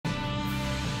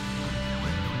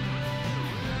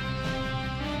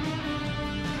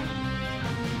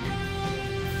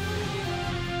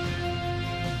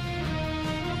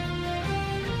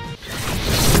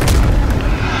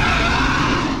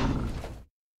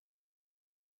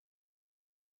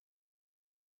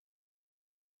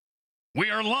We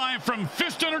are live from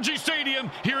Fist Energy Stadium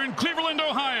here in Cleveland,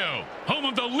 Ohio, home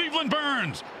of the Leaveland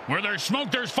Burns. Where there's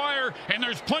smoke, there's fire, and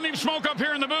there's plenty of smoke up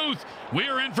here in the booth. We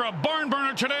are in for a barn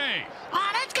burner today. Oh,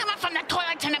 that's coming from the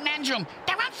toilets in the men's room.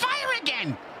 They're on fire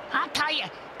again. I'll tell you,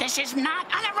 this is not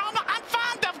an aroma I'm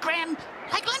fond of, Grim.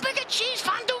 Like Limburger cheese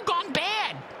fondue gone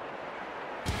bad.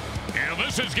 Yeah,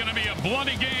 this is going to be a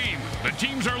bloody game. The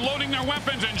teams are loading their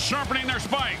weapons and sharpening their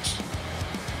spikes.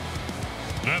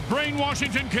 The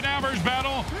Brainwashington Cadavers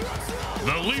battle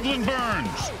the Leaveland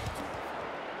Burns.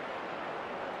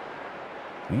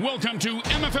 Welcome to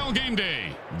MFL Game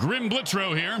Day. Grim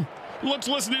Blitzrow here. Let's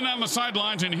listen in on the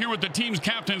sidelines and hear what the team's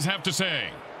captains have to say.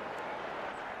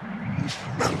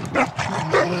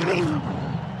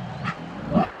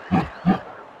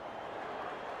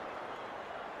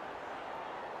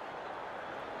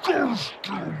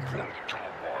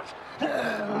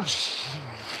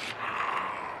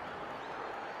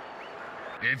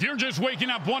 If you're just waking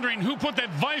up wondering who put that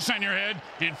vice on your head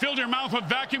and filled your mouth with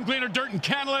vacuum cleaner, dirt, and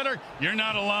cat litter, you're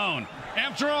not alone.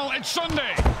 After all, it's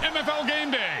Sunday, MFL Game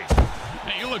Day.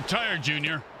 Hey, you look tired,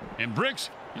 Junior. And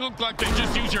Bricks, you look like they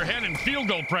just used your head in field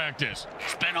goal practice.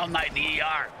 Spent all night in the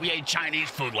ER. We ate Chinese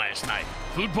food last night.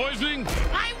 Food poisoning?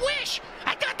 I wish.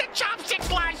 I got the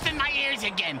chopsticks lodged in my ears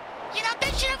again. You know, they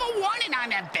should have a warning on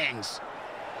them things.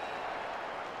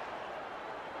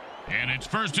 And it's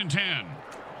 1st and 10.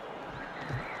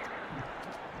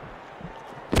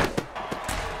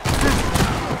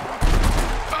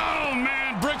 Oh,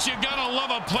 man, Bricks, you gotta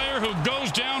love a player who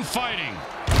goes down fighting.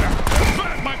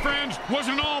 That, my friends, was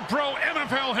an all-pro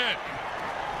MFL hit.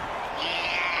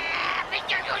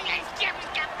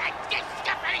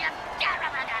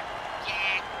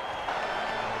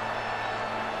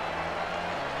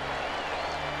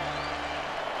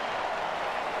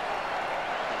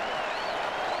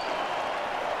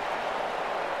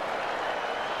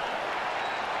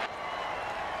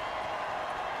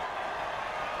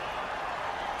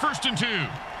 First and 2.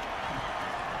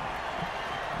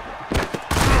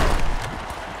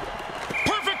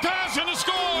 Perfect pass and a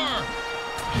score!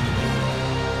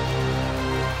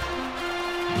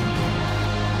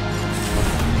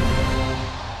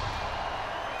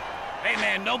 Hey,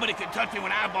 man, nobody can touch me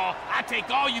when I ball. I take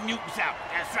all you mutants out.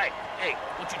 That's right. Hey,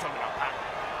 what you talking about, Pop?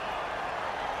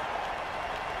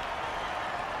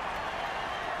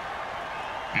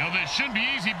 You know, this should be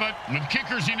easy, but with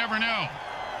kickers, you never know.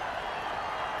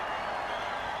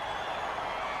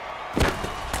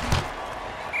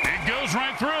 It goes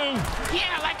right through.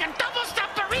 Yeah, like a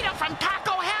double-stuffed burrito from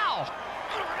Taco Hell.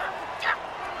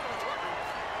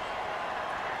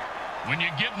 When you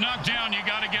get knocked down, you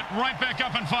got to get right back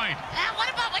up and fight.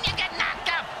 What about when you get knocked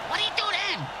up? What do you do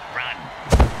then? Run.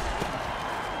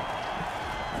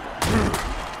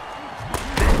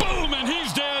 Boom, and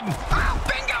he's dead. Oh,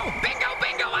 bingo! Bingo,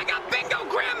 bingo! I got bingo,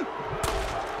 Grim!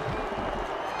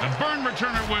 The burn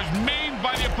returner was maimed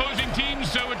by the opposing team,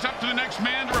 so it's up to the next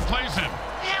man to replace him.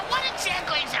 Yeah, what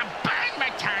exactly is a burn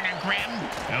returner, Grim?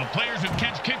 Now, players who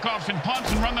catch kickoffs and punts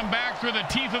and run them back through the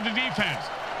teeth of the defense.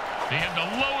 They have the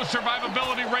lowest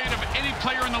survivability rate of any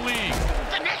player in the league.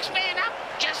 The next man up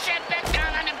just sat back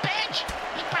down on the bench.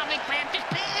 He probably cramped his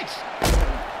pants.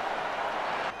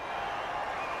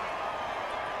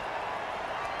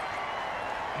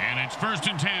 And it's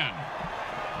 1st and 10.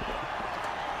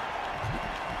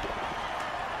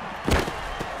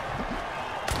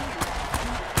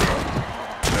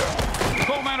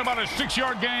 Coleman about a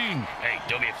 6-yard gain. Hey,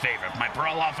 do me a favor. If my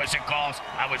parole officer calls,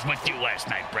 I was with you last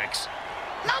night, Bricks.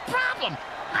 No problem.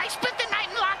 I spent the night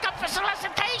in lockup for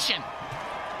solicitation.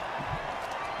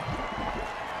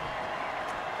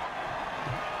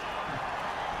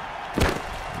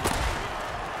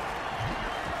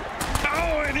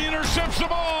 Oh, and he intercepts the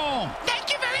ball. Thank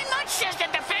you very much, Sister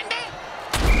Defender.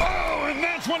 Oh, and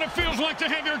that's what it feels like to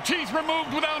have your teeth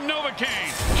removed without Novocaine.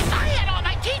 If I had all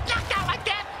my teeth knocked out like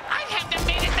that, I'd have them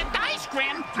made into dice,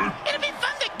 Grim. It'd be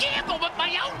fun to gamble with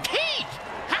my own teeth.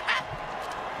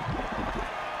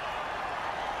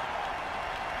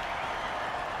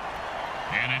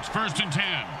 And it's 1st and 10.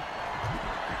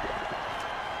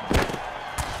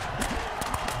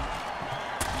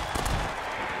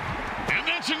 And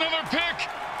that's another pick.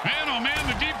 Man, oh man,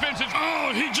 the defense is...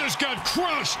 Oh, he just got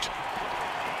crushed.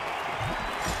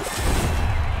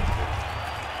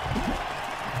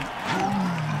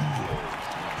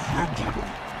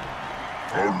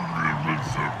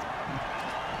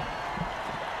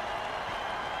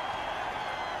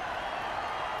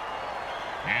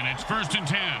 And it's 1st and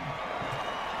 10.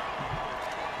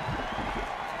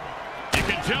 You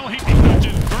can tell he's not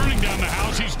just burning down the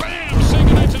house. He's bam, saying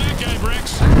goodnight to that guy,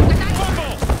 Bricks.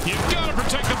 Fumble. You've got to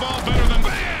protect the ball better than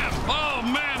bam. Oh,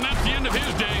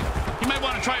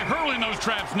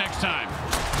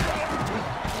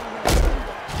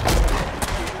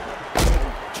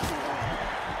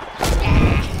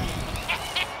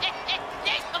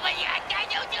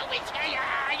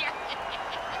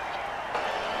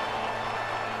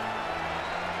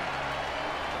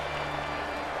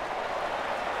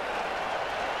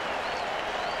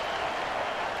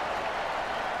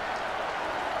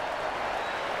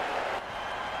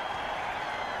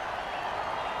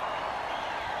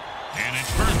 And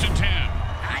it's 1st and 10.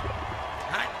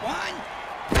 Hot one.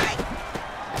 Hot.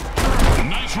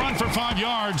 Nice run for 5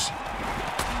 yards.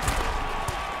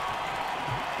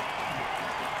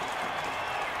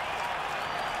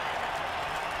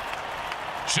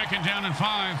 Second down and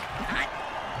 5. Hot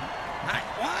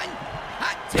one.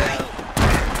 Hot two.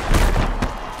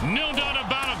 No doubt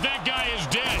about it, that guy is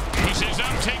dead. He says,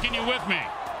 I'm taking you with me.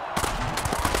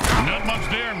 Not much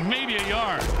there, maybe a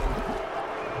yard.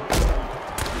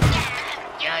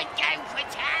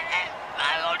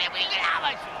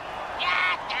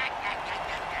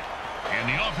 And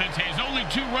the offense has only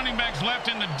 2 running backs left,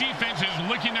 and the defense is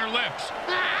licking their lips.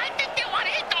 I think they want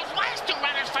to hit those last 2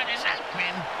 runners for this out,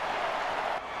 Grim.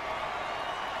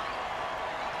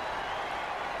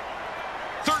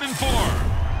 Third and 4.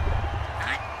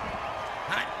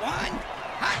 Hot one.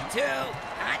 Hot two.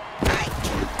 Hot.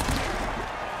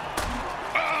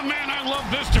 Oh, man, I love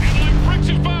this. He breaks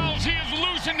his balls. He is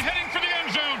loose and heading for the end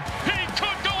zone. He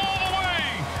could go all the way.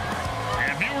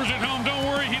 And viewers at home, don't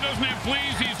worry. He doesn't have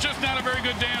fleas. He's just not a very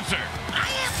good dancer. I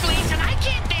have fleas and I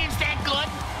can't dance that good.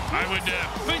 I would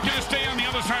think you to stay on the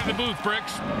other side of the booth,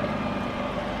 Bricks.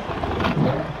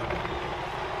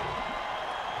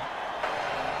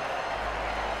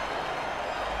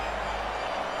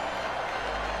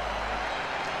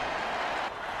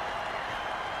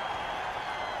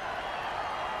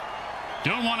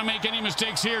 Don't want to make any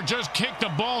mistakes here. Just kick the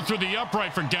ball through the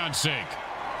upright, for God's sake.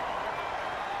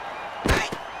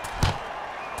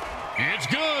 It's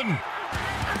good.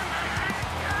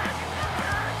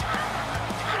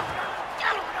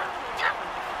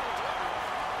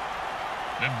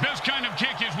 The best kind of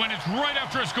kick is when it's right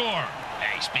after a score.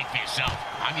 Hey, speak for yourself.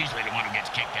 I'm usually the one who gets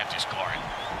kicked after scoring.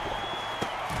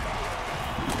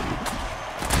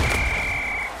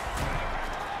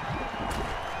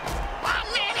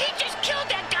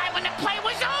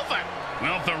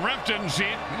 Well, if the ref didn't see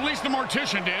it, at least the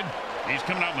mortician did. He's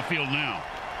coming out in the field now.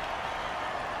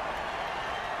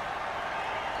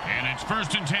 And it's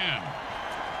 1st and 10.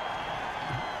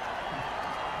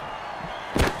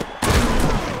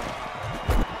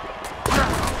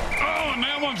 Oh, and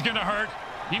that one's going to hurt.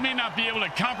 He may not be able to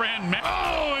comprehend.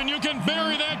 Oh, and you can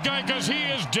bury that guy because he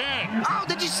is dead. Oh,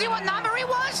 did you see what number he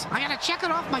was? I gotta check it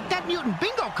off my Dead Mutant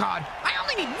bingo card. I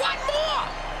only need 1 more.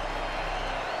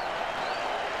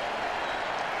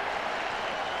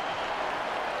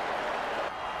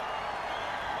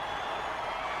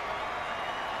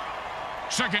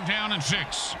 Second down and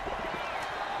 6.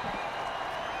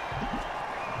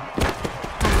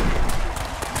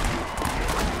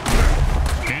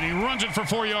 And he runs it for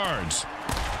 4 yards.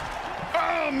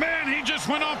 Oh, man, he just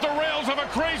went off the rails of a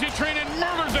crazy train and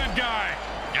murders that guy.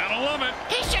 Gotta love it.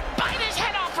 He should bite his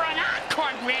head off for an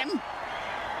encore, Grim.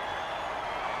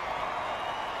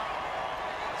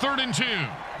 3rd and 2.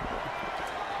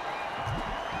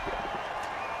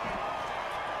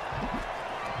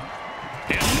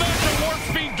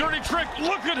 Dirty trick.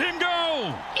 Look at him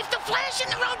go. If the Flash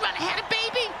and the Roadrunner had a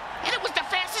baby, and it was the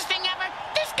fastest thing ever,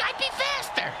 this guy'd be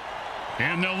faster.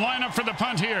 And they'll line up for the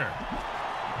punt here.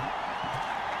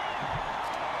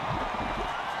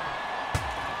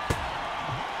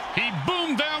 He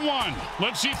boomed that one.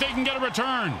 Let's see if they can get a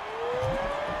return.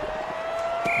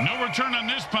 No return on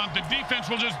this punt. The defense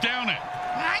will just down it.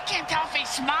 I can't tell if he's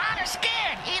smart or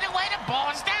scared. Either way, the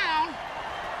ball's down.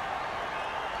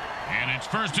 And it's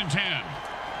 1st and 10.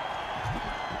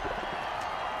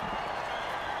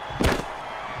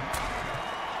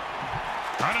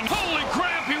 Holy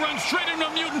crap, he runs straight into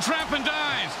a mutant trap and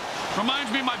dies.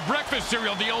 Reminds me of my breakfast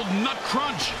cereal, the old Nut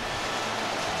Crunch.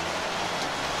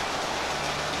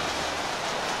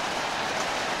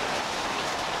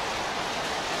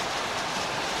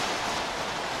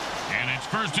 And it's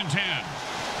 1st and 10.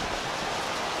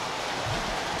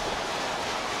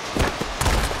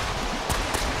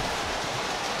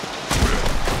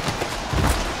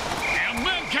 And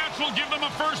that catch will give them a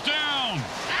 1st down.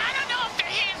 I don't know if they're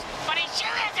his, but he sure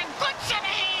has a good set of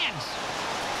hands.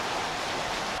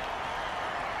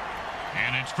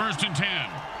 And it's 1st and 10.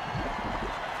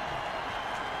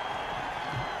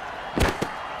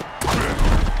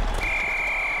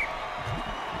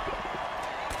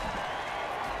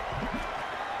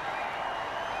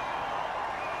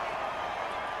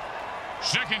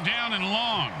 Second down and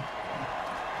long.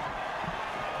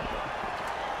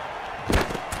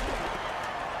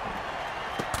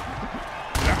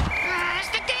 Is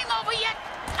the game over yet?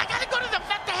 I gotta go to the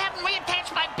vet to have him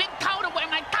reattach my big toe to where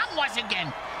my thumb was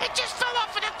again. It just fell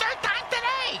off for the 3rd time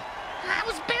today. I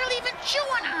was barely even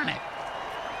chewing on it.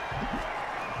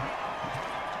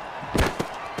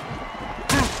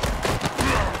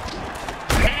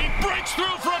 And he breaks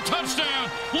through for a touchdown.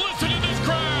 Listen to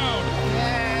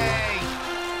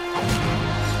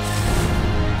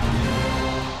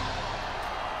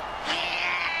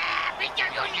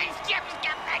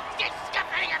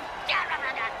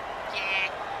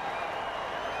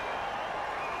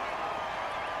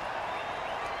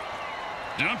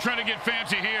Don't try to get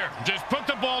fancy here. Just put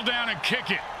the ball down and kick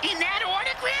it. In that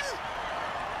order, Grim?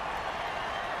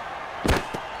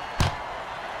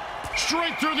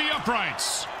 Straight through the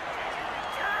uprights.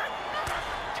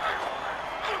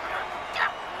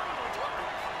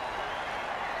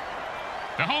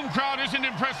 The home crowd isn't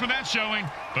impressed with that showing,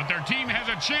 but their team has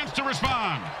a chance to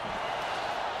respond.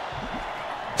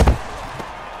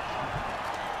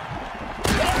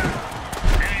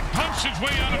 And he punched his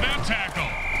way out of that tackle.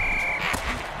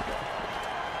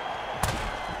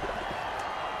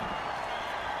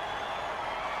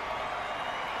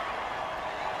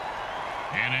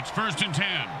 And it's 1st and 10.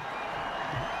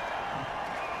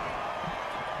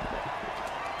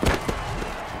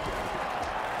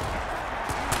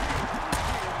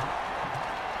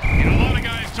 You know, a lot of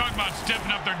guys talk about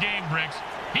stepping up their game, Bricks.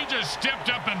 He just stepped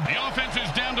up, and the offense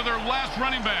is down to their last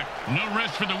running back. No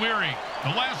rest for the weary. The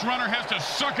last runner has to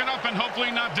suck it up and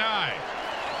hopefully not die.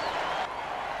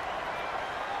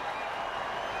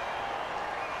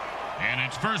 And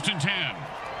it's 1st and 10.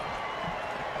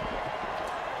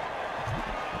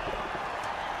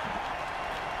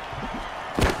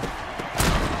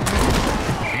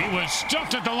 Was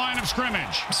stuffed at the line of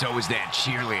scrimmage. So was that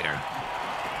cheerleader.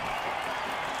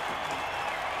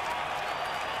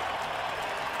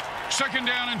 Second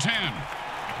down and 10.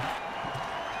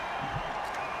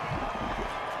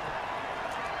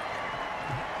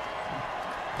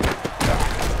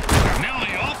 Now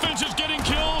the offense is getting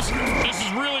kills. This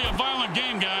is really a violent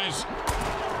game, guys.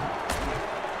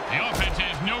 The offense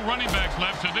has no running backs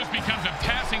left, so this becomes a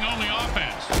passing-only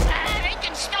offense. They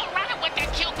can still run it with their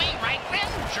QB, right, Grim?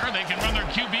 Sure, they can run their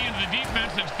QB into the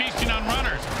defense that's feasting on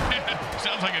runners.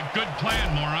 Sounds like a good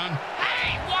plan, moron.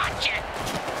 Hey, watch it!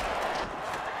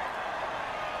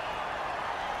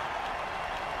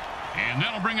 And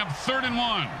that'll bring up 3rd and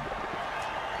 1.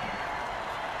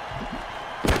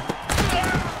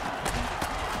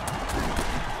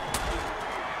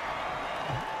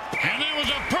 And that was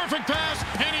a perfect pass,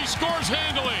 and he scores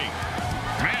handily.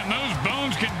 Man, those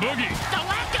bones can boogie. The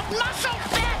lack of muscle,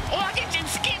 fat, organs, and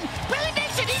skin really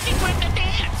makes it easy for him to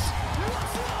dance.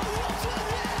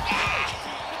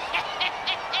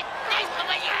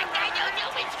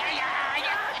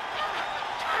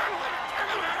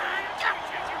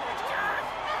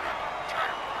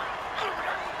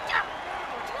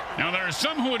 Now, there are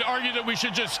some who would argue that we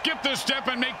should just skip this step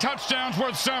and make touchdowns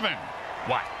worth 7.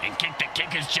 What, and kick the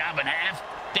kicker's job in half?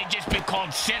 They'd just be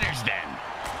called sitters then.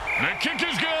 The kick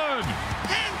is good.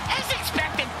 As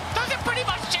expected, those are pretty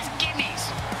much just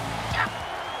gimmies.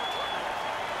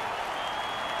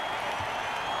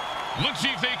 Let's see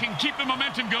if they can keep the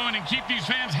momentum going and keep these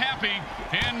fans happy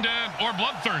and or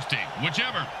bloodthirsty,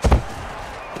 whichever.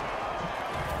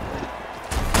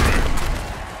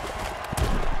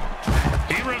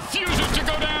 He refuses to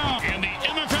go down, and the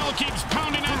MFL keeps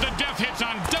pounding out the death hits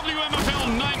on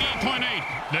WMFL 98.8,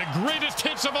 the greatest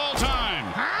hits of all time.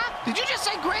 Huh? Did you just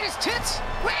say greatest hits?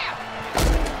 Where?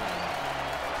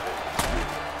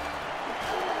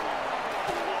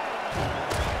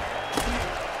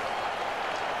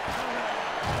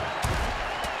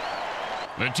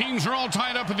 The teams are all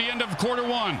tied up at the end of quarter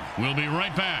 1. We'll be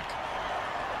right back.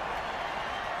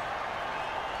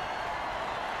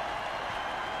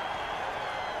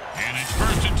 And it's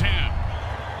 1st and 10.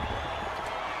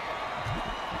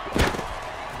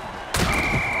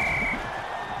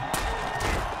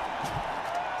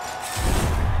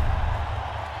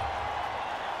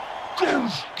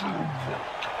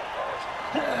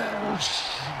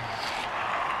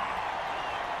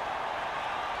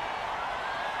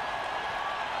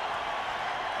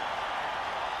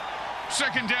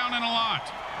 Second down and a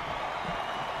lot.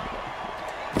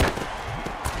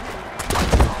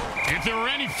 If there were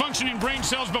any functioning brain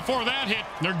cells before that hit,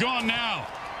 they're gone now.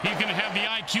 He's going to have the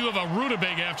IQ of a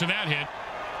rutabaga after that hit.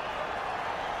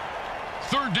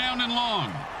 3rd down and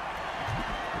long.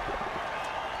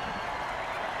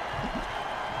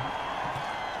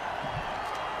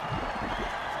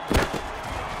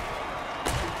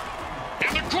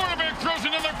 And the quarterback throws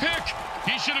another pick.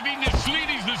 He should have eaten his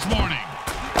Sleeties this morning.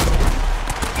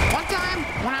 One time,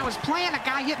 when I was playing, a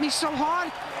guy hit me so hard,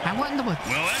 I went in the woods.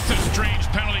 Well, that's a strange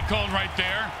penalty called right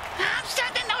there. I'm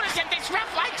starting to notice that this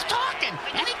ref likes talking,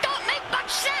 and it don't make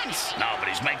much sense. No, but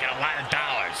he's making a lot of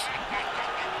dollars.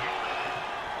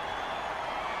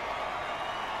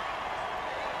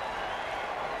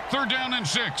 Third down and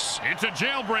 6. It's a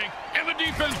jailbreak, and the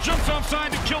defense jumps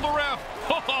offside to kill the ref.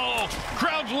 Oh,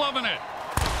 crowd's loving it.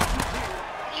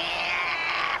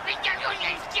 Yeah, we got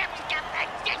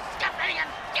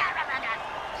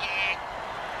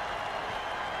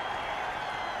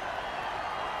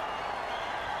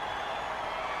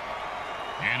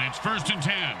And it's 1st and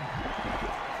 10.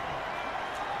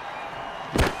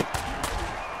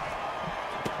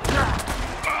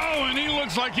 Oh, and he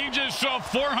looks like he just saw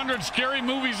 400 scary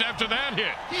movies after that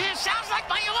hit. Yeah, sounds like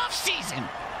my off season.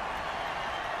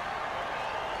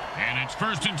 And it's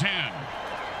 1st and 10.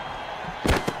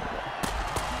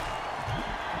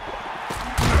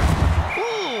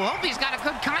 Ooh, hope he's got a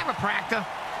good chiropractor.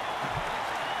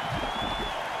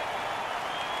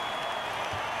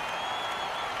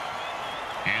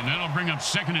 And that'll bring up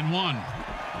 2nd and 1.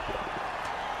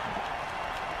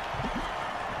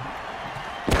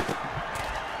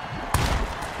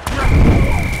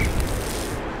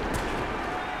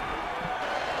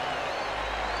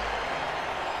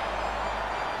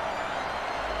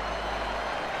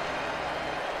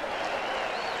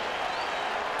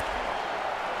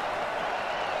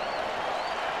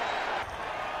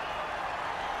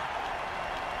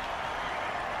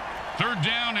 Third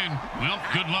down and, well,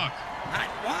 good luck. Hot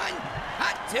 1,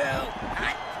 hot 2,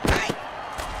 hot 3.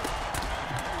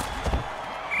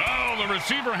 Oh, the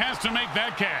receiver has to make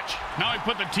that catch. Now he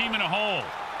put the team in a hole.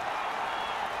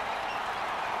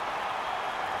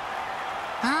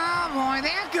 Oh, boy,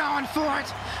 they're going for it.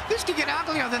 This could get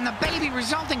uglier than the baby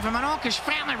resulting from an orcish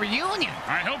family reunion.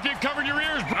 I hope you covered your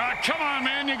ears. Come on,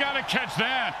 man. You got to catch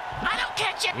that. I don't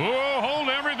catch it. Oh, hold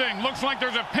everything. Looks like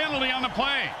there's a penalty on the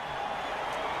play.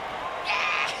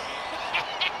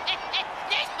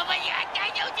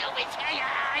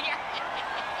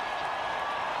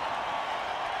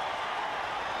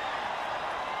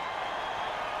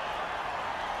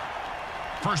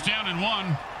 First down and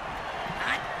 1.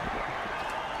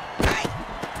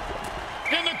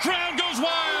 And the crowd goes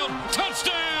wild.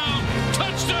 Touchdown!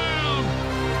 Touchdown!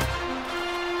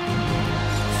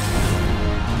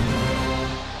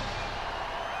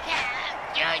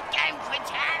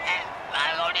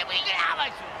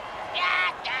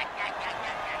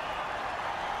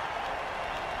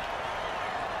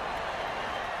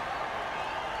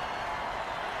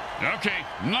 Okay,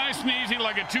 nice and easy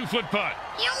like a 2-foot putt.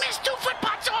 You miss 2-foot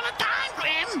putts all the time,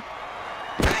 Grim.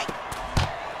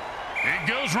 It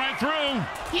goes right through.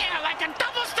 Yeah, like a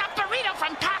double-stuffed burrito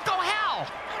from Taco Hell.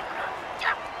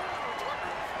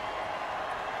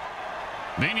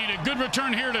 They need a good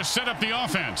return here to set up the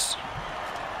offense.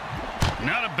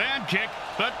 Not a bad kick,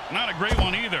 but not a great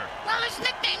one either. Well, his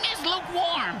nickname is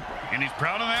Lukewarm. And he's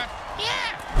proud of that?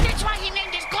 Yeah, that's why he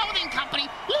named his clothing company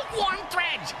Lukewarm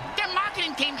Threads. Their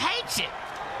marketing team hates it.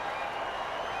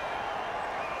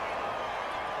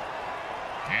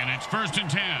 And it's 1st and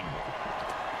 10.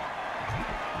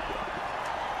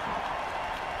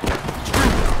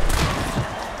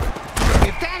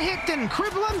 If that hit didn't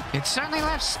cripple him, it certainly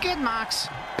left skid marks.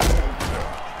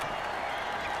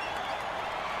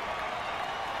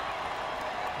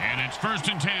 And it's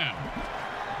 1st and 10.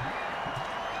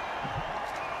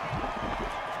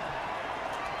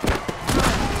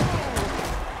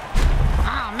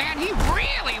 Oh, man, he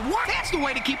really worked. That's the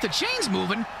way to keep the chains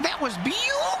moving. That was beautiful.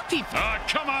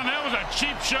 Come on, that was a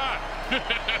cheap shot.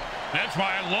 That's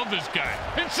why I love this guy.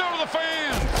 And so do the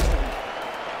fans.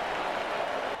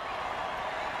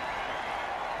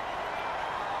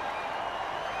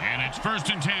 And it's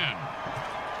 1st and 10.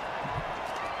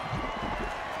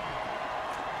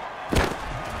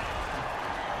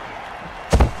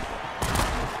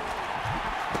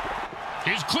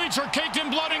 His cleats are caked in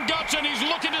blood and guts, and he's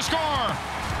looking to score.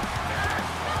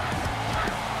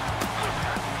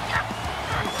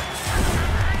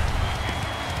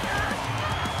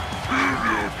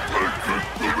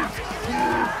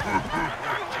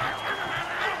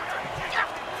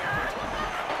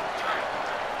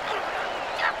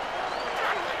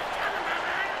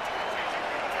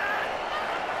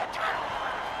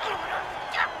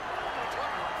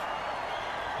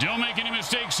 Don't make any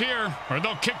mistakes here, or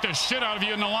they'll kick the shit out of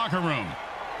you in the locker room.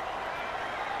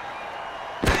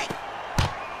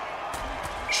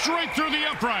 Straight through the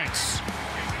uprights.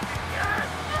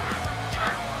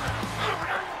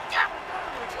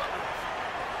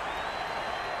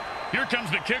 Here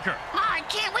comes the kicker. Oh, I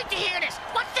can't wait to hear this.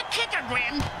 What's the kicker,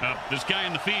 Grim? This guy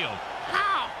in the field.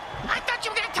 Oh, I thought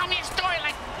you were going to tell me a story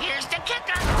like, here's the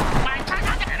kicker.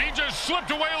 And he just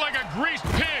slipped away like a greased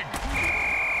pig.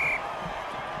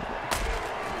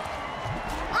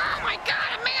 Oh, my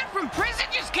God, a man from prison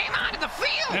just came onto the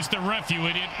field. That's the ref, you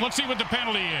idiot. Let's see what the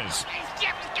penalty is.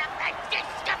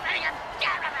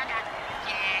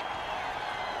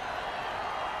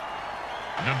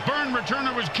 The burn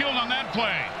returner was killed on that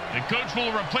play. The coach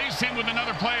will replace him with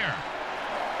another player.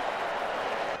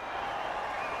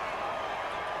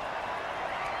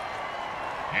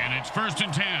 And it's 1st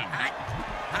and 10.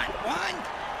 Hot one.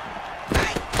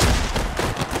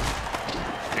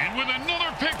 And with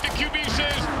another pick, the QB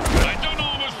says, I don't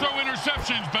always throw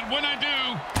interceptions, but when I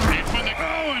do, it's when the...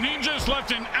 Oh, and he just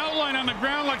left an outline on the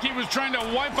ground like he was trying to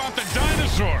wipe out the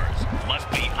dinosaurs. Must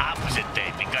be opposite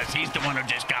day because he's the one who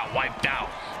just got wiped out.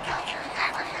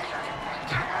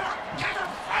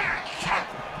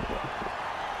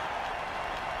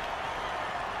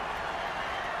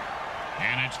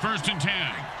 And it's 1st and 10.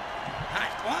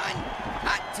 Hot one,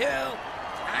 hot two,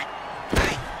 hot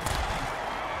three.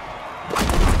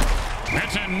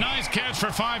 That's a nice catch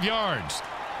for 5 yards.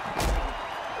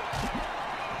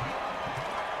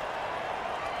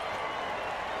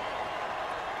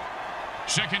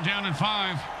 Second down and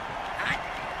 5.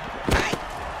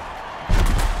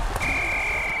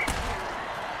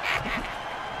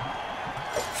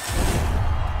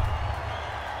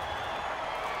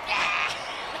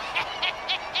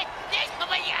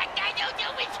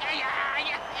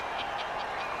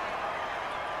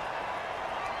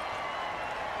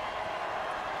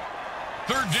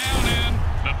 Third down and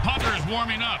the punter is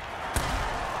warming up.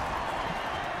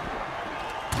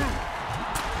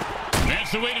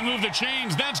 That's the way to move the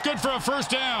chains. That's good for a 1st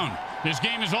down. This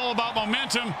game is all about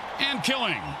momentum and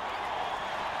killing.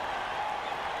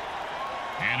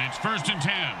 And it's 1st and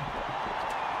 10.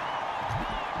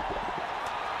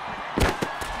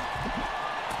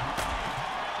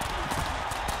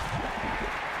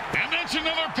 And that's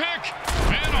another pick.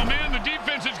 Man, oh man, the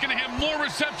defense is going to have more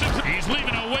receptions. He's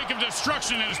leaving a wake of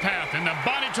destruction in his path, and the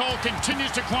body toll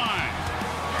continues to climb.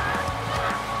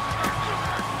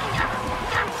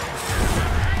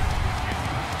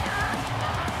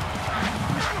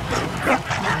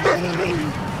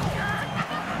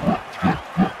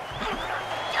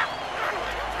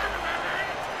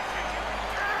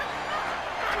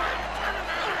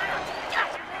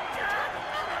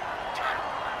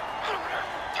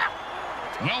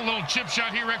 Well, a little chip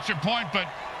shot here, extra point, but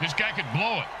this guy could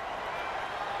blow it.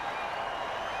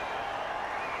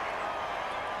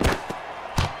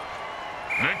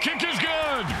 The kick is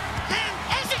good.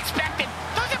 As expected,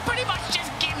 those are pretty much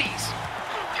just gimmies.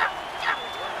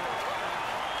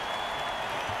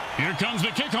 Here comes the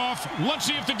kickoff. Let's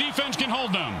see if the defense can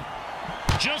hold them.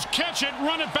 Just catch it,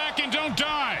 run it back, and don't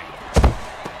die.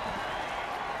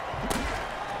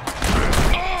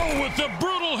 Oh, with the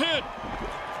brutal hit.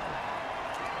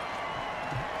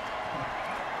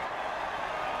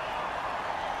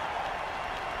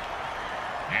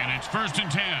 And it's 1st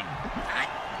and 10.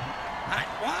 Hot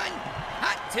one,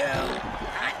 hot two,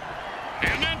 hot...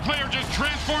 And that player just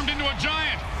transformed into a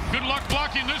giant. Good luck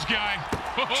blocking this guy.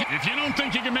 If you don't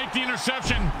think you can make the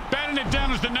interception, batting it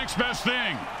down is the next best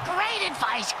thing. Great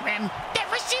advice, Grim. That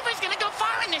receiver's going to go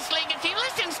far in this league if he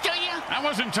listens to you. I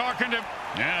wasn't talking to...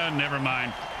 never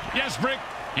mind. Yes, Brick,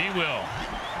 he will.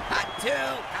 Hot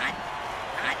two, hot...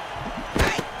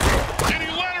 And he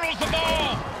laterals the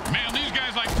ball. Man, these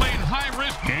guys like playing high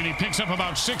risk. And he picks up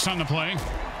about 6 on the play.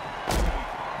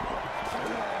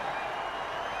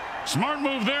 Smart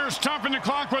move there, stopping the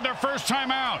clock with their first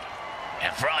timeout.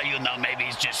 And for all you know, maybe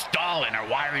he's just stalling or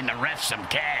wiring the refs some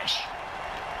cash.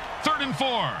 3rd and 4.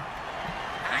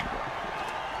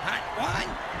 Hot one.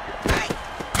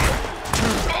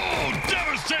 Oh,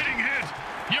 devastating hit.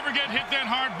 You ever get hit that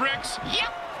hard, Bricks?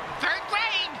 Yep, 3rd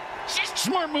grade. Just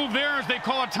Smart move there as they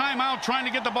call a timeout, trying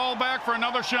to get the ball back for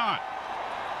another shot.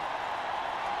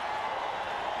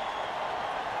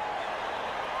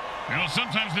 You know,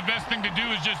 sometimes the best thing to do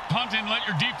is just punt and let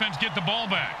your defense get the ball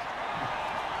back.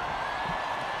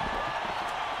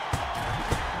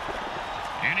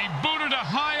 And he booted a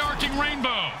high arcing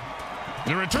rainbow.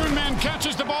 The return man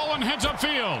catches the ball and heads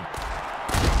upfield.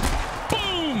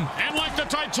 Boom! And like the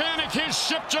Titanic, his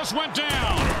ship just went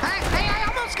down. Hey, I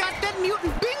almost got Dead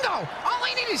Mutant bingo. All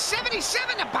I need is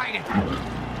 77 to bite it.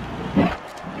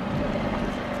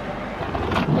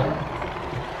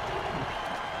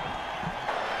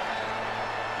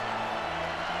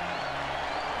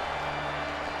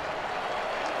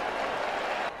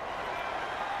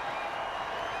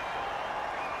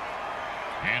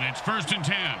 And it's 1st and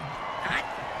 10.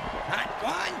 Hot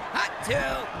one, hot two,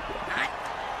 hot...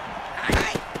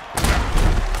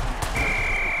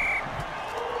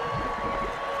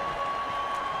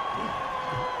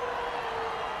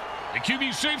 The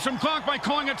QB saves some clock by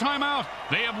calling a timeout.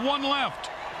 They have 1 left.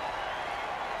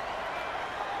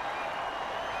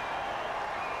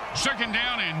 2nd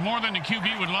down and more than the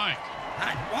QB would like.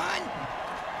 Hot one.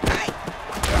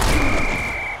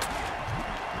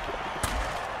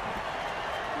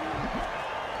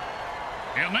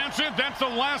 And that's it. That's the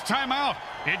last timeout.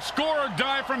 It's score or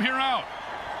die from here out.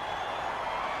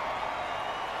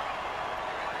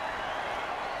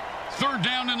 Third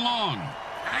down and long.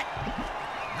 Hot.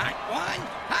 Hot one.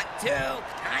 Hot two.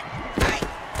 Hot.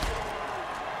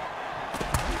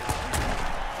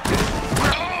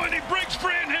 Oh, and he breaks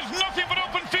free and has nothing but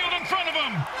open field in front of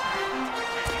him.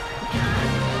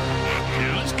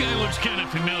 Yeah, this guy looks kind of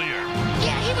familiar.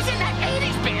 Yeah, he was in that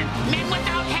 80s band, Men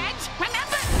Without Heads.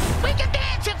 Remember? We can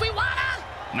dance if we wanna.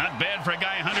 Not bad for a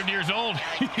guy 100 years old.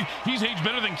 He's aged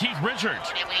better than Keith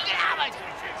Richards.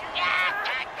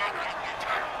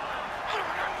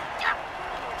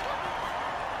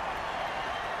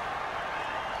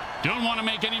 Don't want to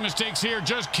make any mistakes here.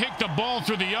 Just kick the ball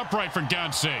through the upright, for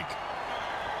God's sake.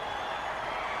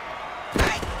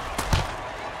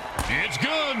 It's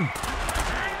good.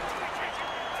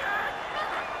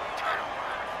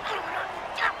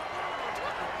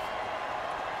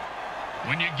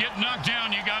 When you get knocked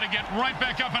down, you got to get right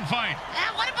back up and fight.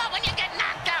 What about when you get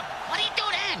knocked out? What do you do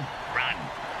then? Run.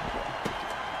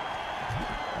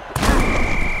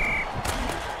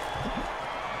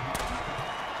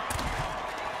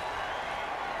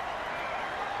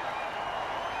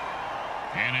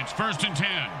 And it's 1st and 10.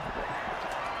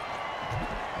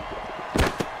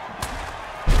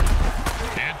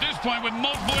 At this point, with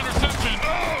multiple interceptions.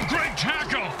 Oh, great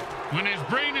tackle. When his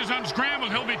brain is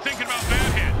unscrambled, he'll be thinking about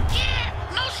that hit. Yeah,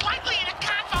 most likely the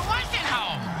cop wasn't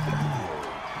home.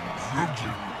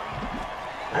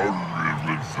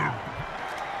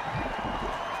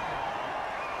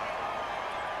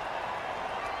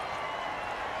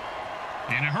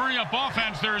 In a hurry-up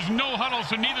offense, there is no huddle,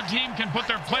 so neither team can put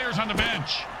their players on the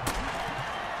bench.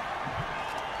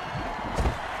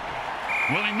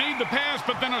 Well, he made the pass,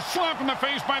 but then a slap in the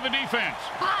face by the defense.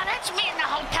 Oh, that's me in the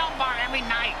hotel bar every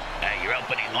night. Hey, your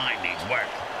opening line needs work.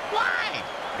 Why?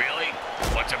 Really?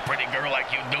 What's a pretty girl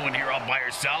like you doing here all by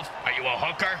herself? Are you a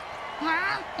hooker?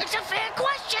 Huh? It's a fair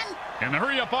question. And the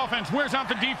hurry-up offense wears out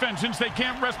the defense since they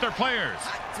can't rest their players.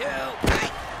 Hot two.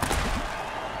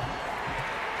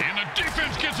 And the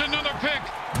defense gets another pick.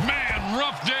 Man,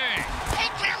 rough day. Hey,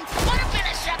 Grim, what an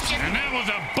interception. And that was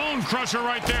a bone crusher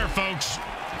right there, folks.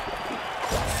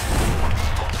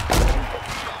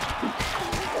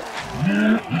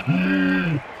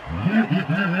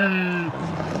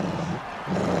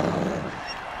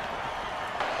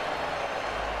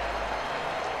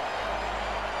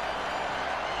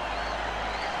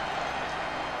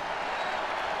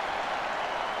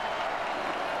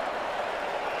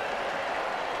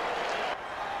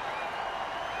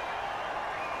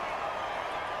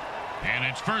 And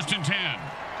it's 1st and 10.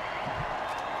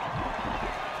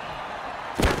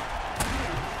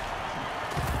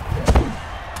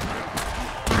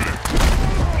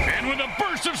 And with a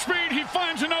burst of speed, he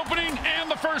finds an opening and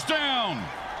the first down.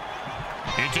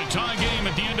 It's a tie game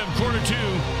at the end of quarter 2.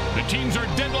 The teams are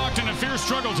deadlocked in a fierce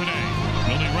struggle today.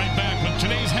 We'll be right back with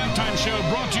today's halftime show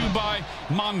brought to you by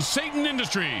Monsatan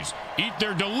Industries. Eat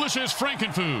their delicious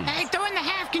Frankenfood. Hey, during the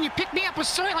half, can you pick me up a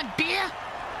Soylent beer?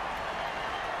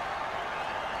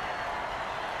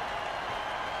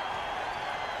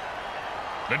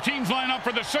 The teams line up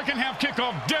for the second half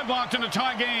kickoff, deadlocked in a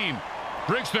tie game.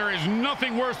 Bricks, there is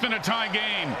nothing worse than a tie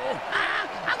game.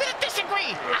 I'm going to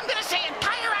disagree. I'm going to say a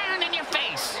tire iron in your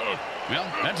face. Well,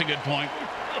 that's a good point.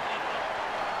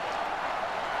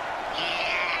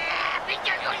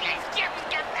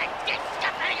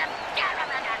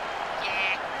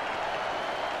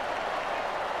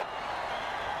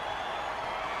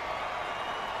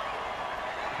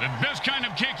 The best kind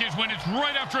of kick is when it's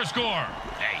right after a score.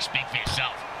 Hey, speak for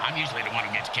yourself. I'm usually the one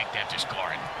who gets kicked after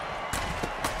scoring.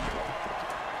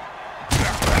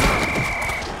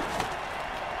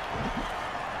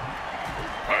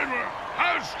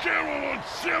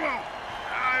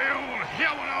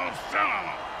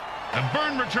 The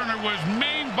burn returner was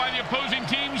maimed by the opposing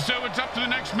team, so it's up to the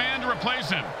next man to replace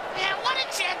him. Yeah, what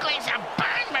exactly is a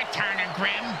burn returner,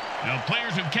 Grim? Now,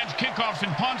 players who catch kickoffs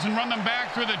and punts and run them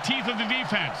back through the teeth of the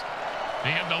defense.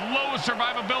 They have the lowest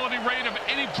survivability rate of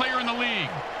any player in the league.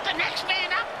 The next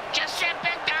man up just sat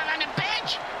back down on the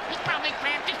bench. He's probably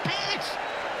cramped his pants.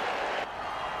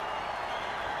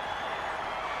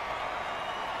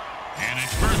 And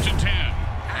it's 1st and 10.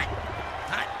 Hot.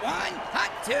 Hot one.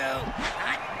 Hot two.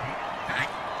 Hot.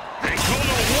 They called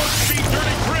a warp speed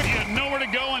dirty grip. He had nowhere to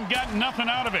go and got nothing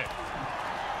out of it.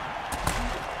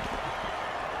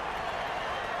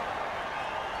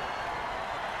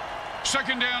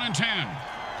 Second down and 10.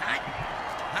 Hot.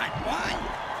 Hot one.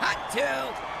 Hot two.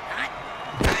 Hot.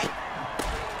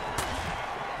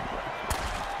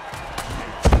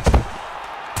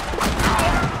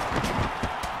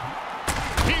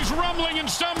 He's rumbling and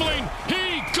stumbling.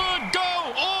 He could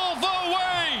go all the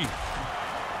way.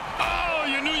 Oh,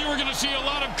 you knew you were going to see a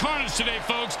lot of carnage news today,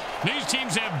 folks. These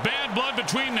teams have bad blood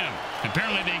between them.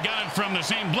 Apparently, they got it from the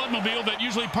same bloodmobile that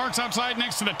usually parks outside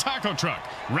next to the taco truck.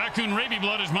 Raccoon rabies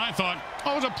blood is my thought.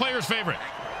 Always a player's favorite.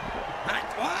 Hot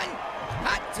one,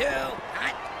 hot two,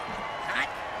 hot, hot,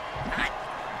 hot,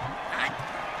 hot,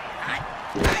 hot,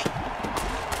 hot.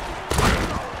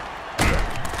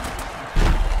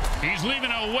 He's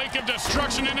leaving a wake of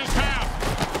destruction in his path.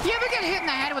 You ever get hit in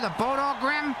the head with a boat all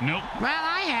grim? Nope. Well,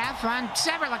 I have on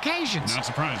several occasions. Not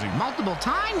surprising. Multiple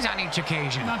times on each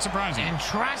occasion. Not surprising. And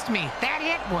trust me, that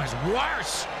hit was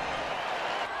worse.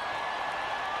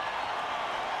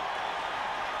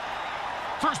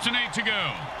 First and 8 to go.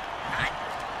 Hot,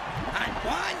 hot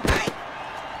one, hot.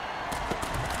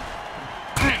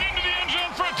 And into the end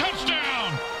zone for a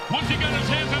touchdown. Once he got his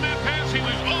hands on that pass, he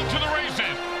was off to the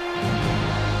races.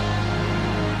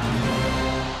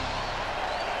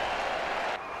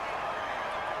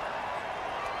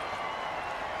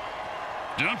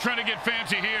 Don't try to get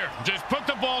fancy here. Just put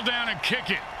the ball down and kick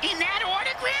it. In that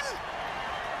order, Grim?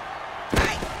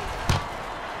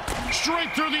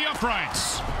 Straight through the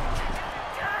uprights.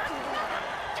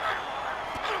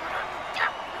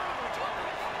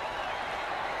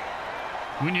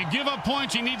 When you give up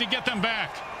points, you need to get them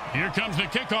back. Here comes the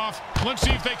kickoff. Let's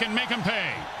see if they can make them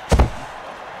pay.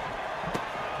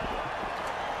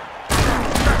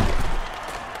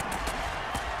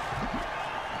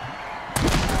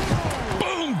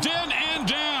 Boom! Dead and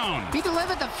down. He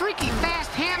delivered the freaky fast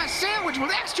ham sandwich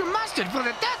with extra mustard for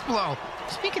the death blow.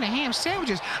 Speaking of ham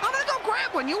sandwiches, I'm gonna go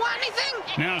grab one. You want anything?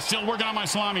 Now, still working on my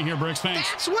salami here, Bricks. Thanks.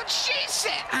 That's what she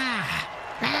said.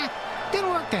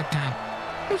 Didn't work that time.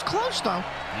 It was close, though.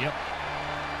 Yep.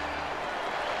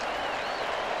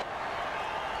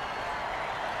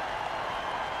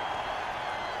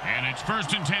 And it's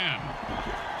first and 10.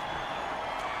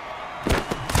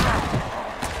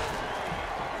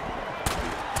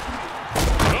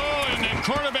 Oh, and the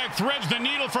quarterback threads the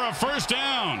needle for a first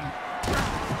down.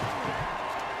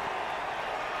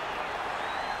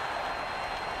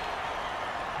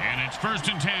 And it's first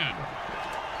and 10.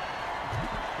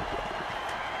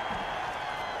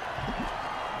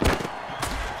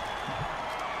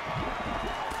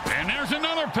 And there's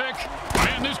another pick.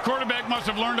 Man, this quarterback must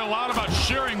have learned a lot about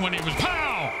sharing when he was...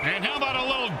 Pow! And how about a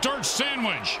little dirt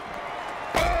sandwich?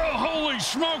 Oh, holy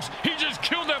smokes! He just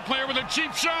killed that player with a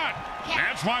cheap shot.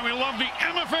 That's why we love the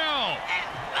MFL.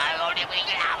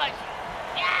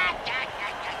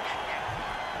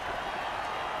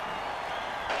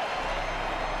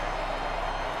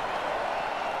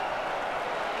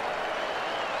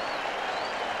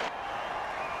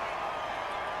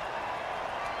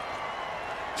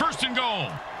 First and goal.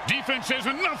 Defense says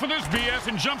enough of this BS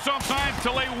and jumps off sides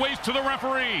to lay waste to the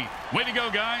referee. Way to go,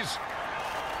 guys.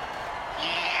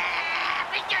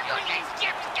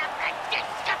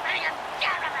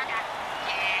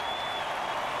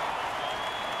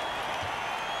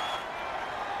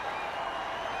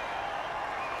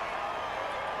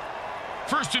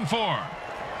 First and 4.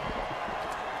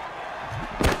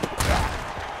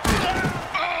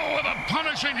 Oh, with a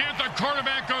punishing hit, the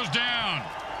quarterback goes down.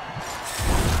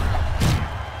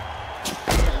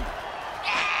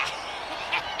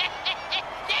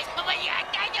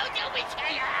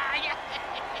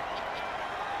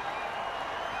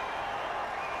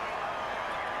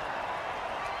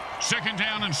 Second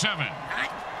down and 7. Hot,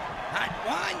 hot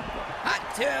one, hot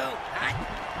two, hot,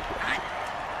 hot,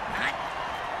 hot,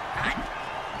 hot,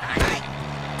 hot.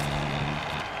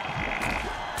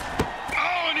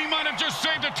 Oh, and he might have just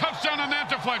saved a touchdown on that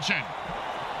deflection.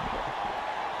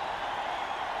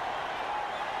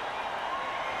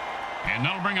 And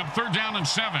that'll bring up third down and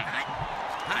 7. Hot,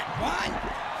 hot one,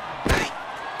 hot.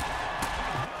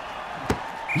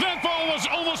 That ball was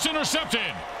almost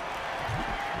intercepted.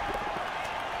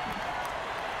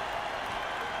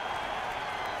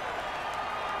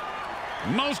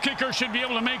 Most kickers should be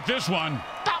able to make this one.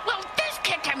 But will this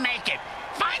kicker make it?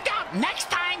 Find out next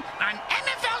time on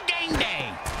MFL Game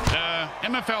Day.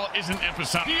 MFL isn't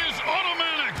episodic. He is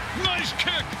automatic. Nice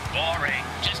kick. Boring.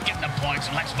 Just get the points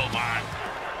and let's move on.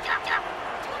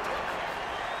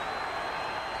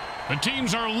 The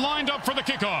teams are lined up for the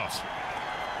kickoff.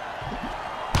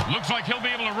 Looks like he'll be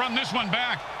able to run this one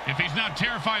back if he's not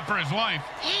terrified for his life.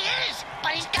 He is,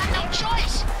 but he's got no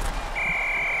choice.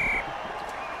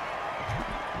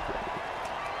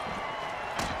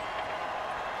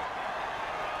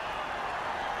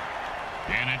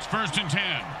 And it's first and 10.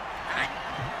 Hot,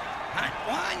 hot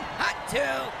one, hot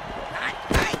two, hot,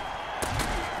 hot.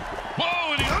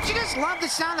 Whoa, and Don't you just love the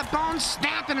sound of bones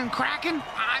snapping and cracking?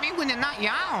 I mean, when they're not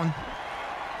yawn.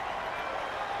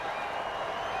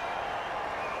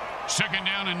 second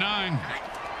down and 9.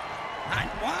 Hot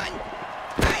one.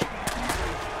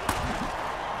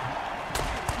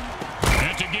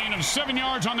 That's a gain of 7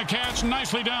 yards on the catch.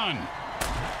 Nicely done.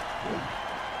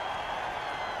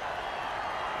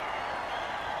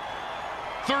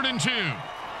 Third and 2.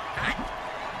 Hot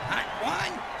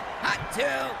one. Hot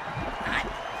two. Hot.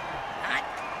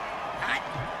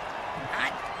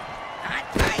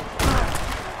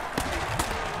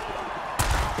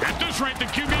 At this rate, the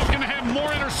QB is going to have more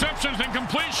interceptions than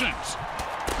completions.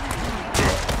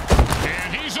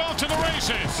 And he's off to the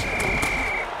races.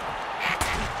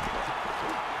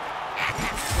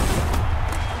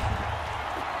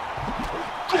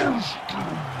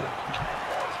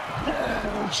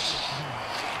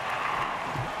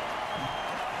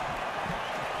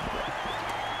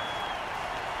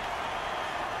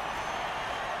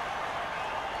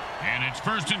 And it's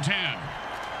 1st and 10.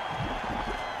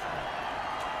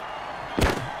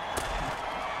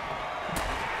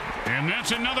 And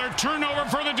that's another turnover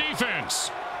for the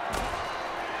defense.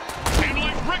 And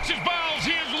like Rick's balls,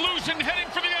 he is loose and heading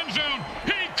for the end zone.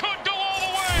 He could go all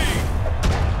the way.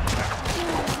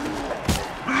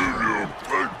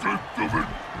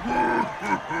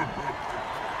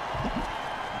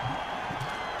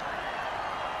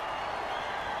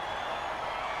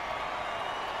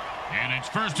 And it's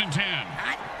 1st and 10.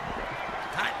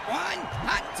 Hot one.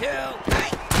 Hot two.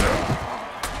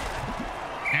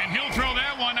 And he'll throw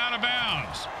that one out of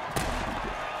bounds.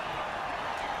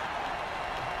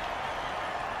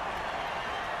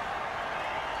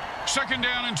 Second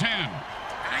down and 10.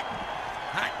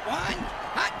 Hot one.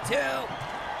 Hot two.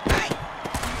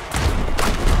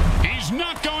 He's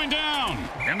not going down.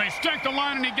 And they stack the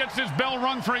line and he gets his bell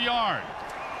rung for a yard.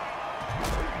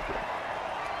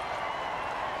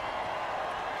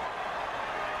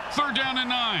 Third down and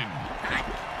 9.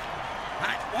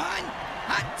 Hot one.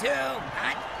 Hot two.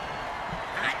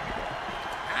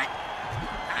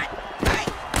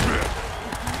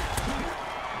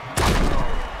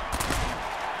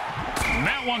 And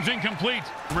that one's incomplete.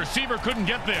 The receiver couldn't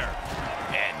get there.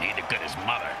 Yeah, neither could his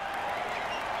mother.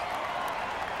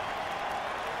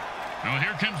 Well,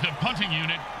 here comes the punting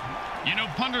unit. You know,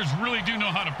 punters really do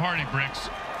know how to party, Bricks.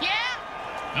 Yeah?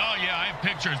 Oh, yeah, I have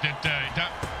pictures that,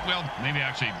 well, maybe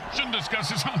actually shouldn't discuss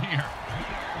this on here.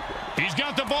 He's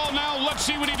got the ball now. Let's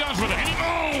see what he does with it.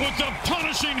 Oh, with the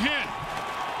punishing hit.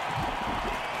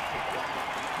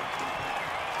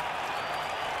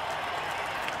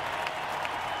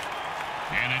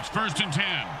 And it's 1st and 10.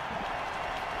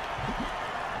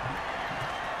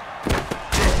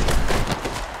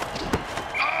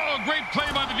 Oh, great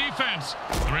play by the defense.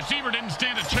 The receiver didn't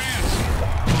stand a chance.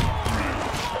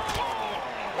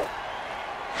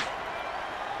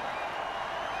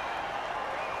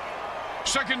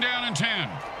 Second down and 10.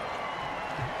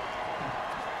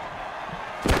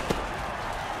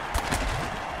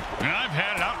 And I've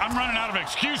had it. I'm running out of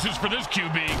excuses for this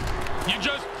QB.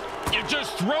 You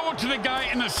just throw it to the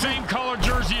guy in the same color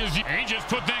jersey as you. He just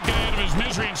put that guy out of his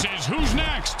misery and says, who's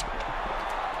next?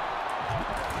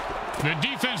 The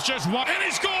defense just won, and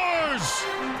he scores!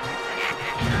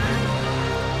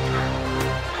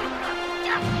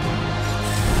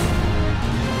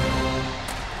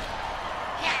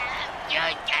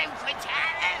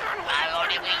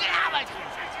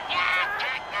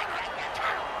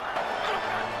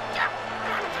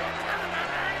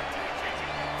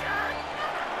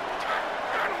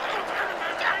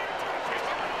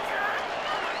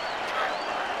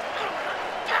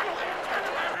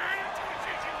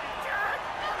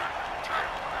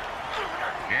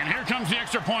 And here comes the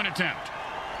extra point attempt.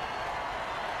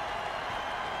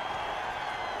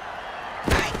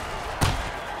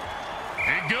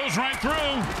 It goes right through.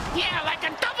 Yeah, like a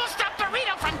double-stuffed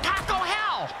burrito from Taco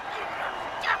Hell.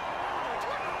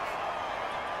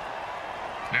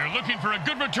 They're looking for a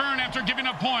good return after giving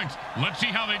up points. Let's see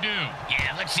how they do.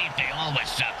 Yeah, let's see if they always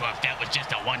suck or if that was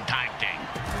just a one-time thing.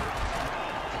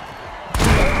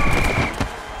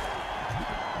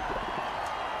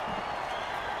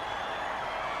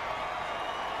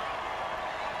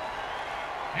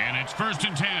 And it's 1st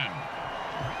and 10.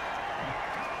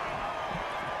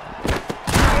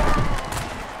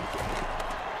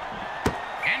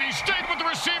 And he stayed with the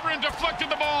receiver and deflected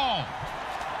the ball.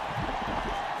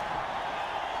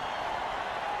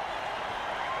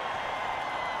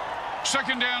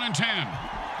 Second down and 10.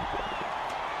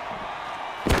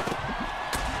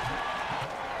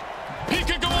 He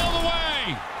could go all the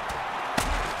way.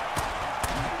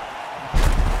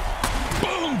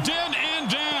 Boom, dead and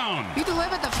down. He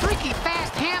delivered the freaky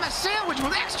fast ham sandwich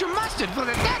with extra mustard for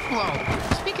the death blow.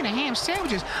 Speaking of ham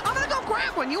sandwiches, I'm gonna go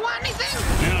grab one. You want anything?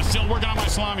 Yeah, still working on my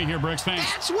salami here, Bricks. Thanks.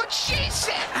 That's what she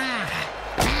said.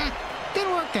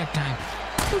 Didn't work that time.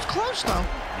 It was close, though.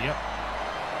 Yep.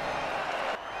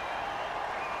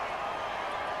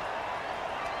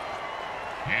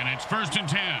 And it's 1st and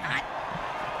 10. Hot.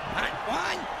 Hot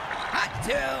 1. Hot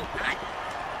 2. Hot.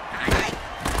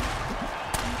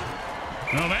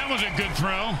 Well, that was a good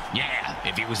throw. Yeah,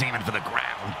 if he was aiming for the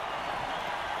ground.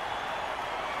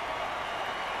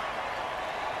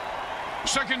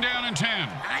 2nd down and 10.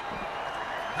 Hot.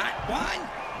 Hot 1.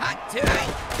 Hot 2.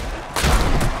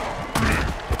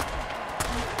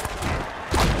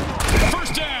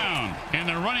 First down. And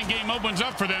the running game opens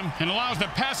up for them and allows the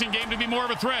passing game to be more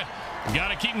of a threat. Got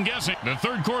to keep them guessing. The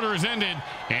 3rd quarter has ended,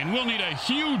 and we'll need a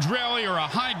huge rally or a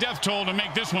high death toll to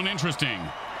make this one interesting.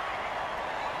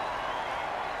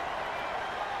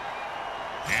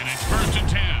 And it's 1st and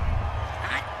 10.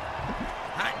 Hot.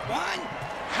 Hot 1.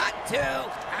 Hot 2.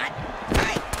 Hot.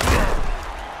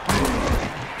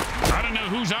 I don't know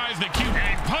whose eyes the QB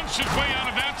punched his way out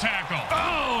of that tackle.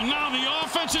 Oh, now the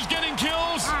offense is getting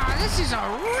kills. This is a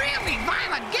really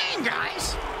violent game,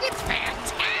 guys. It's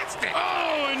fantastic.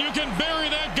 Oh, and you can bury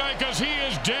that guy because he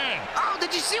is dead. Oh,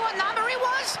 did you see what number he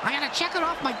was? I gotta check it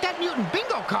off my Dead Mutant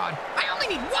bingo card. I only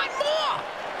need one more.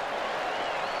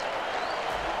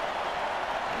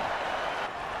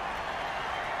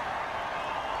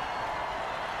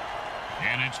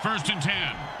 And it's 1st and 10.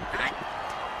 Hot.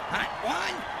 Hot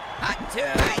 1. Hot 2.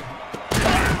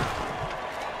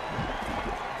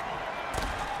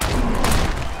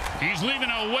 He's leaving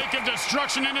a wake of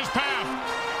destruction in his path.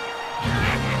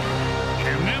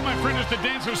 And then, my friend, is the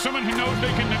dance of someone who knows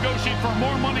they can negotiate for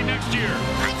more money next year.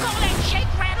 I call that shake,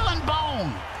 rattle, and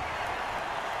bone.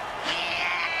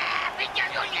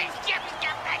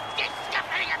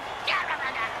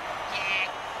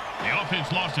 The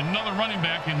offense lost another running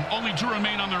back and only 2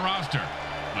 remain on their roster.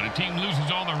 When a team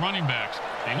loses all their running backs,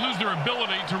 they lose their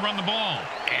ability to run the ball.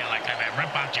 Yeah, like if I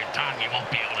rip out your tongue, you won't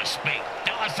be able to speak.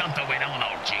 Tell us something we don't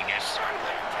know, genius.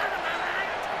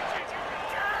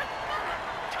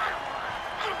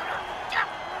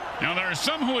 Now, there are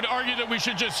some who would argue that we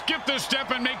should just skip this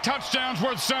step and make touchdowns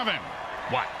worth 7.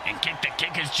 What, and kick the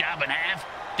kicker's job in half?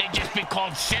 They'd just be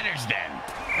called sitters then.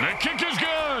 The kick is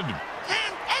good.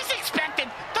 As expected,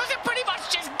 those are pretty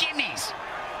much just gimmies.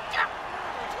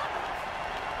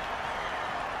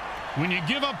 When you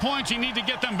give up points, you need to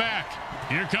get them back.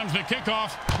 Here comes the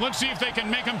kickoff. Let's see if they can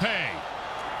make them pay.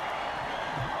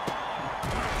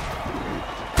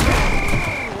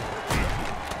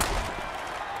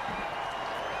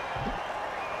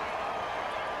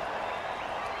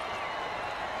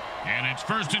 And it's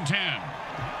 1st and 10.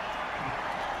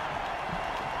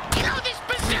 You know, this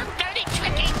berserk dirty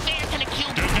trick ain't fair to the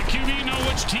QB. Does the QB know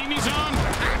which team he's on?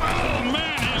 Oh,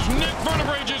 man, his neck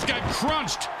vertebrae just got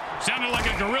crunched. Sounded like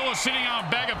a gorilla sitting on a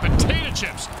bag of potato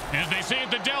chips. As they say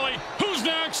at the deli, who's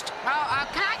next? Can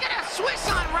I get a Swiss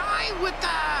on rye with,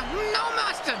 no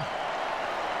mustard?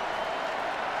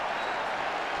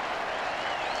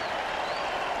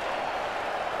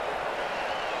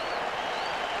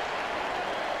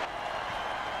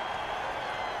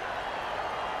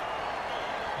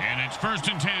 And it's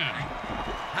 1st and 10.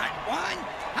 Hot 1.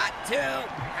 Hot 2.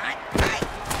 Hot.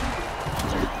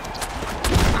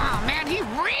 Oh, man, he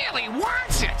really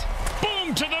wants it.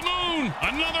 Boom to the moon.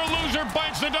 Another loser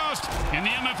bites the dust. In the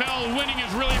MFL, winning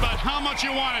is really about how much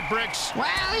you want it, Bricks. Well,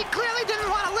 he clearly didn't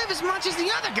want to live as much as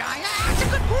the other guy. That's a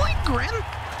good point, Grim.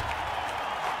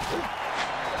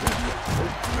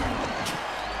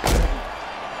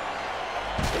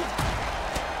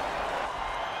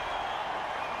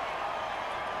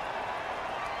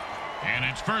 And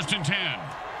it's 1st and 10.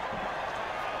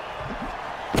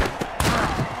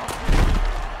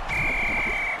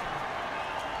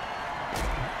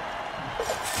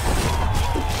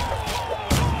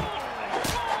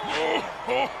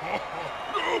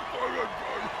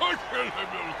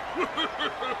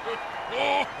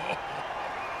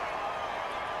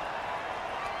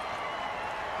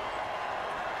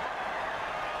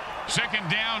 Second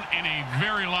down and a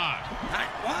very lot. Hot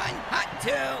 1. Hot 2.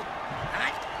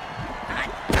 Hot. Hot.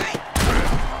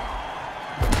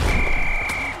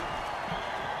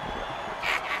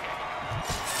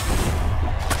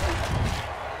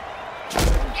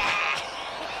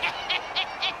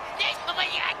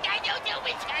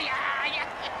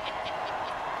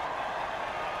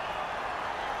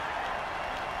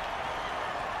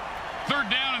 Third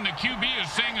down and the QB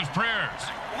is saying his prayers.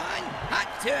 Hot 1. Hot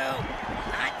 2.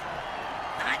 Hot.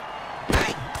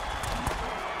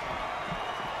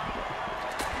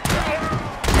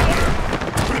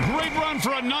 Great run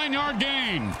for a 9-yard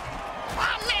gain.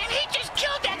 Oh, man, he just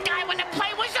killed that guy when the play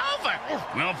was over.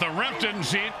 Well, if the ref didn't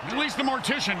see it, at least the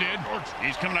mortician did.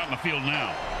 He's coming out in the field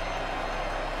now.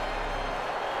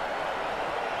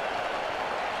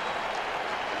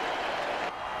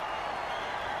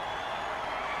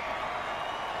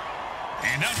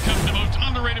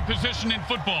 underrated position in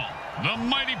football, the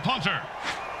mighty punter.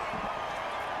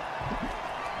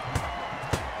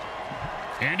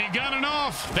 And he got it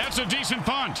off. That's a decent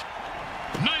punt.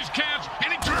 Nice catch,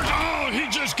 and he turns. Oh, he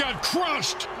just got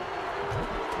crushed.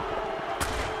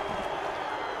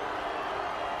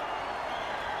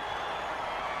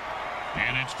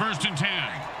 And it's 1st and 10.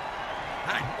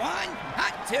 Hot 1,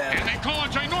 hot 2. And they call a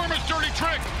ginormous dirty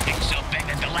trick. It's so big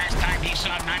that the last time he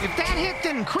saw none. If that hit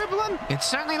didn't cripple him, it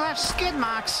certainly left skid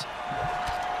marks.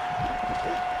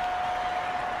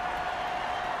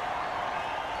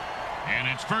 And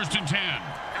it's 1st and 10.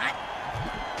 Hot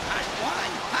 1,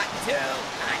 hot 2,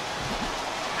 hot.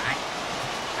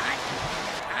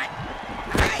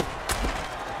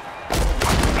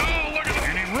 Oh, look at that.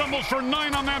 And he rumbles for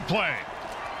 9 on that play.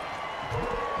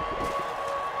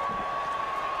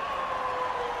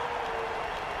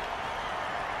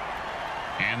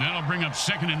 And that'll bring up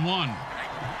 2nd and 1.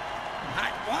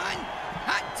 Hot 1,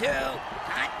 hot 2,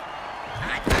 hot.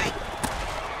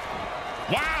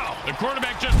 Wow, the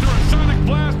quarterback just threw a sonic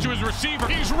blast to his receiver.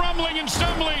 He's rumbling and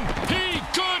stumbling. He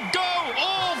could go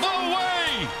all the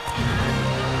way.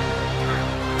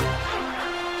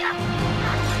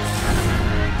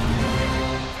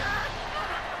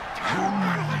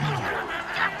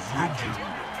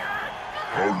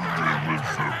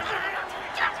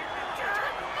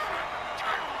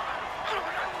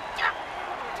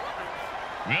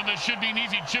 Well, this should be an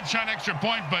easy chip shot extra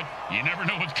point, but you never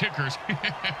know with kickers.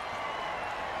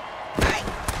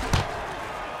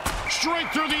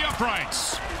 Straight through the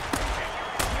uprights.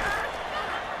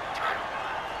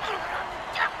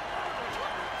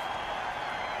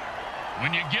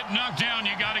 When you get knocked down,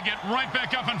 you got to get right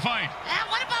back up and fight.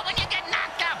 What about when you get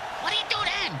knocked up? What do you do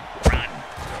then? Run.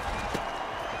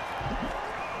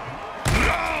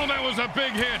 Oh, that was a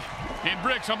big hit. Hey,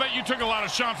 Bricks, I'll bet you took a lot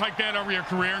of shots like that over your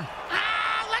career.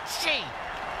 Let's see.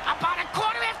 About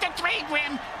 3:15,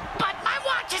 Grim, but my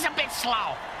watch is a bit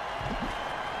slow.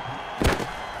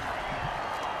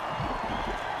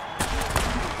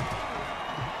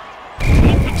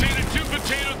 Potato, 2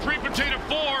 potato, 3 potato,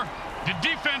 4. The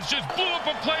defense just blew up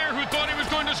a player who thought he was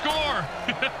going to score.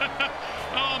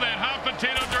 Oh, that hot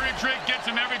potato dirty trick gets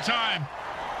him every time.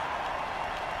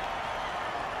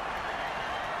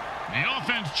 The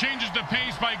offense changes the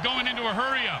pace by going into a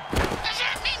hurry-up. Does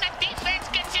that mean the defense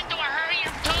gets into a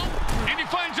hurry-up too? And he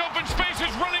finds open spaces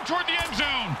running toward the end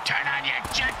zone. Turn on your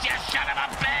jet, you son of a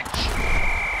bitch.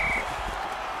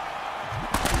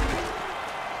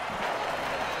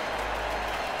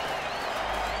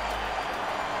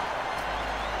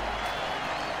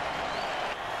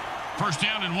 First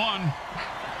down and 1.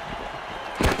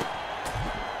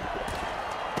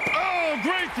 Oh,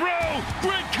 great throw,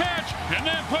 great catch, and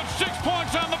that puts 6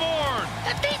 points on the board.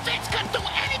 The defense couldn't do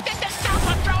anything to stop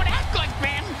a throw that good,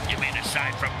 Grim. You mean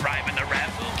aside from bribing the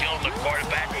ref who killed the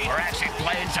quarterback or actually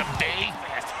playing some D?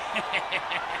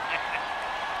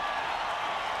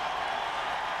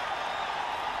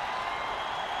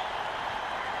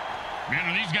 Man,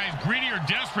 are these guys greedy or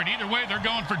desperate? Either way, they're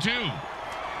going for 2.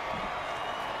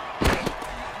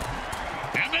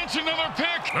 And that's another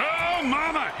pick. Oh,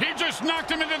 mama. He just knocked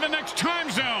him into the next time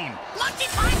zone. Once he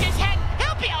finds his head,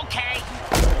 he'll be okay.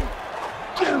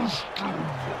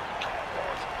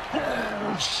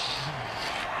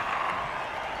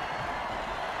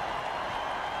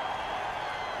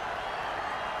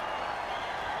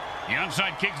 The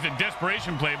onside kick's the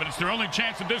desperation play, but it's their only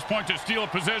chance at this point to steal a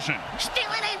possession.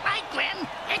 Stealing ain't right, Grim.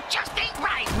 It just ain't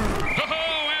right.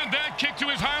 Oh, and that kick to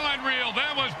his highlight reel.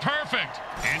 That was perfect.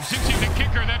 And since he's a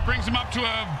kicker, that brings him up to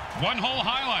a one-hole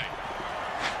highlight.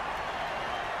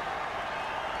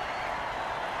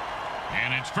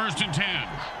 And it's 1st and 10.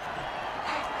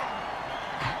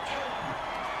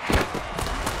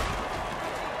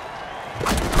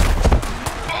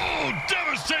 Oh,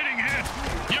 devastating hit.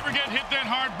 You ever get hit that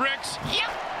hard, Bricks?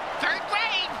 Yep, 3rd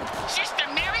grade. Sister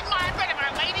Mary Margaret of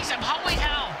Our Ladies of Holy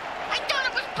Hell. I thought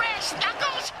it was brass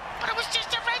knuckles, but it was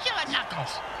just a regular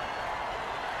knuckles.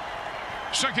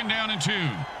 2nd down and 2.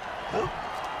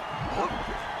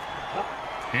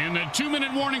 And the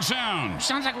 2-minute warning sounds.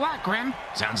 Sounds like what, Grim?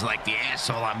 Sounds like the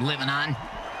asshole I'm living on.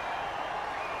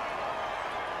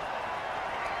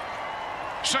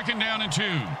 2nd down and 2.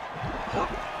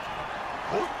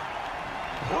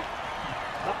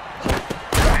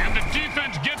 And the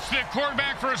defense gets the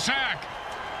quarterback for a sack.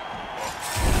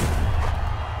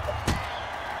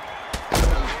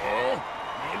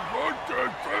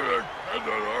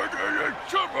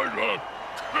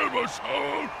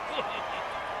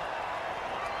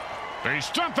 They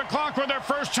stumped the clock with their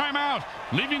first timeout,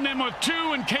 leaving them with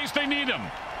 2 in case they need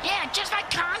them. Yeah, just like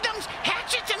condoms,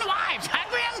 hatchets, and wives, huh,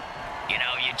 Grim? You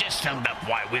know, summed up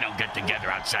why we don't get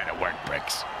together outside of work,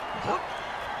 Bricks.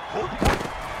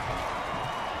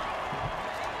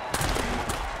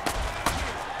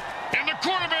 And the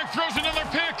quarterback throws another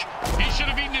pick. He should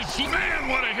have eaten his... Man,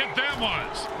 what a hit that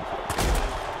was.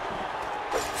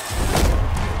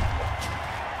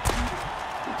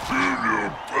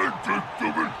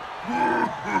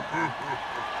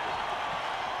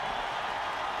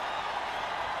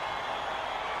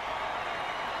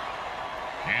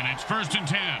 And it's 1st and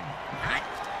 10.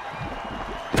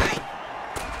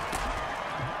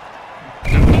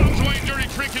 The Bob's way dirty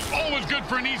trick is always good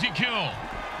for an easy kill.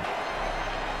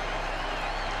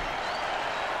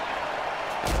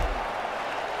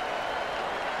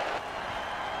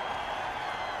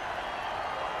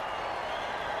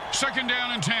 Second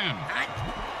down and 10.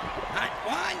 Hot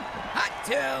 1, hot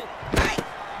 2, hot.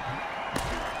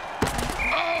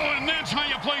 Oh, and that's how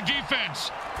you play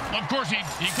defense. Of course, he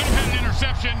could have had an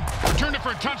interception, returned it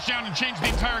for a touchdown, and changed the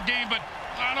entire game, but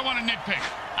I don't want to nitpick.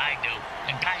 I do.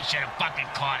 The guy should have fucking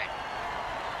caught it.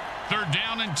 3rd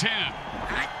down and 10.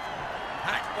 Hot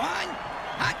 1,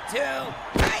 hot 2,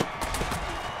 hot.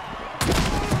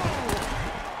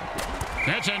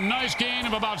 That's a nice gain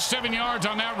of about 7 yards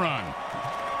on that run.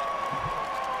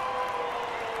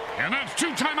 And that's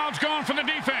 2 timeouts gone for the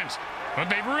defense. But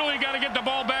they've really got to get the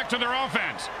ball back to their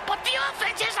offense. But the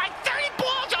offense has like 30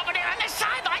 balls over there on the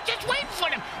sideline just waiting for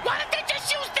them. Why don't they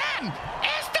just use them?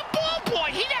 Ask the ball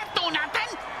boy. He didn't do nothing.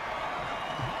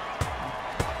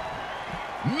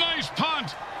 Nice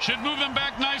punt. Should move them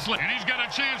back nicely. And he's got a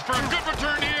chance for a good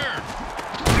return here.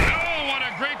 Oh, what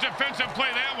a great defensive play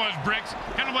that was, Bricks.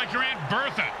 Kind of like your Aunt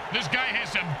Bertha. This guy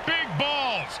has some big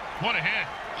balls. What a hit.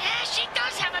 Yeah, she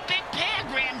does have a big pair,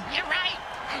 Grim. You're right.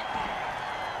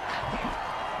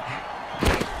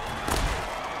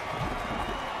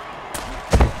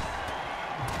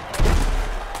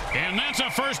 And that's a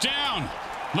 1st down.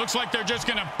 Looks like they're just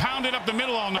going to pound it up the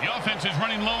middle all night. The offense is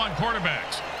running low on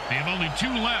quarterbacks. They have only 2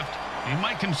 left. They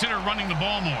might consider running the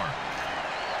ball more.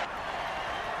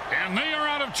 And they are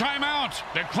out of timeout.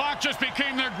 The clock just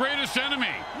became their greatest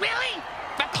enemy. Really?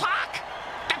 The clock?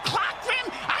 The clock,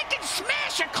 Grim? I can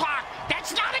smash a clock.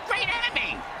 That's not a great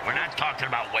enemy. We're not talking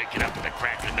about waking up with a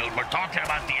crack of noon. We're talking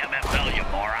about the MFL, you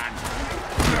moron.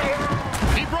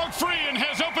 He broke free and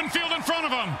has open field in front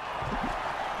of him.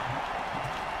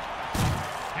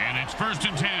 And it's 1st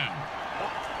and 10.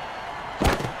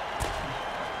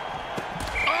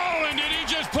 Oh, and did he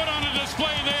just put on a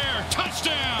display there?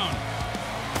 Touchdown!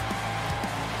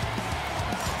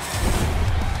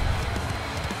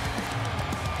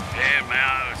 Yeah,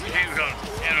 man, you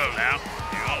know now.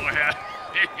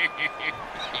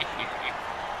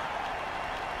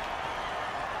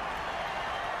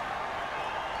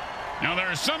 Now, there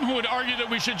are some who would argue that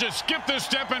we should just skip this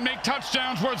step and make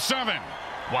touchdowns worth 7.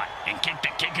 What, and kick the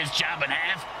kicker's job in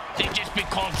half? They'd just be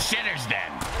called sinners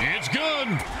then. It's good.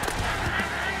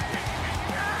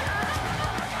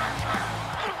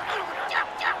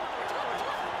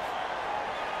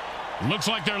 Looks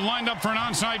like they're lined up for an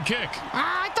onside kick.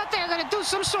 I thought they were going to do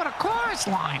some sort of chorus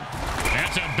line.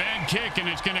 That's a bad kick, and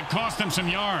it's going to cost them some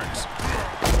yards.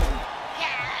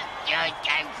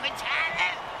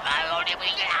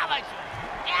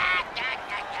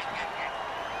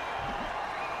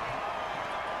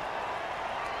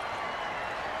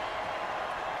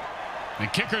 The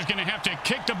kicker's going to have to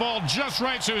kick the ball just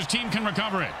right so his team can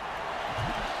recover it.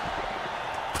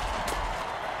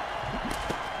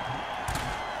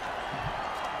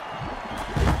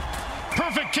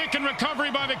 Perfect kick and recovery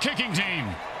by the kicking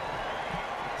team.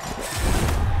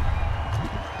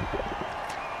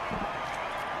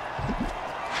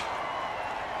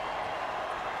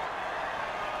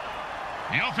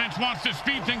 The offense wants to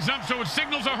speed things up, so it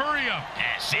signals a hurry up.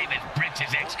 Yeah, same as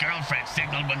Brits' ex-girlfriend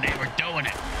signaled when they were doing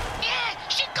it. Yeah,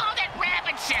 she called it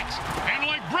rabbit sex. And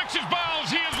like Bricks'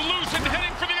 balls, he is loose and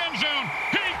heading for the end zone.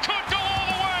 He could go all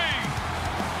the way.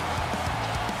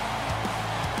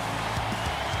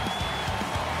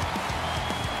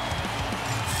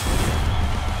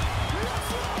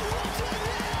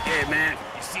 Hey, man,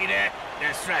 you see that?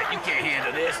 That's right. You can't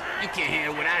handle this. You can't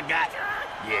handle what I got.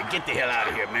 Yeah, get the hell out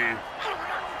of here, man.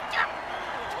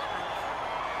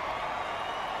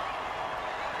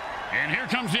 And here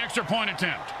comes the extra point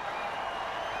attempt.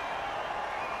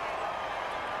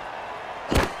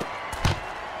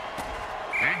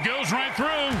 It goes right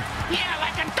through. Yeah,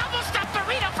 like a double-stuffed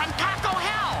burrito from Taco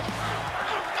Hell.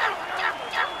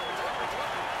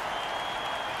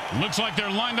 Looks like they're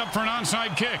lined up for an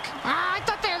onside kick. I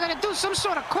thought they were going to do some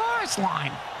sort of chorus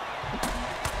line.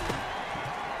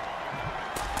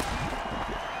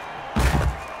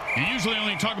 You usually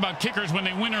only talk about kickers when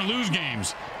they win or lose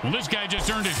games. Well, this guy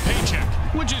just earned his paycheck,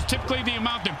 which is typically the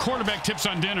amount the quarterback tips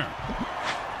on dinner.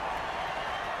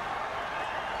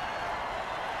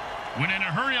 When in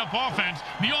a hurry-up offense,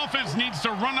 the offense needs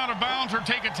to run out of bounds or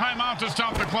take a timeout to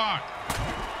stop the clock.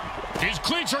 His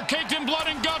cleats are caked in blood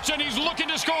and guts, and he's looking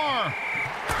to score.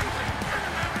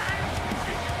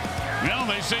 Well,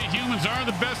 they say humans are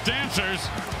the best dancers.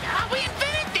 We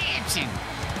invented dancing.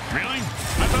 Really?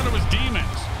 I thought it was demons.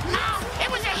 No, it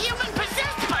was a human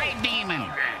possessed by a demon.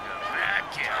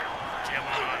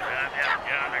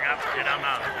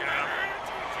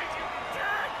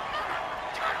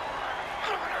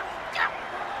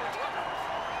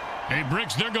 Hey,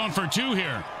 Bricks, they're going for 2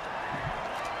 here.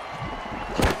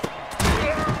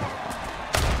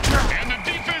 And the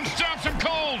defense stops him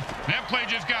cold. That play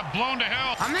just got blown to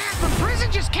hell. A man from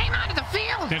prison just came onto the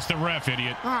field. It's the ref,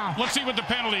 idiot. Oh. Let's see what the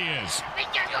penalty is.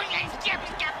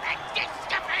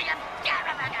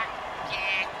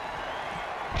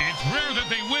 It's rare that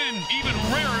they win, even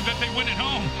rarer that they win at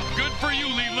home. Good for you,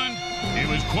 Leaveland. It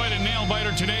was quite a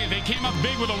nail-biter today. They came up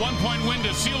big with a 1-point win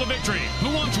to seal the victory.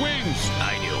 Who wants wings?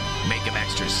 I do. Make them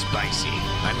extra spicy.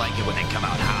 I like it when they come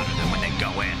out hotter than when they go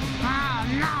in. Oh,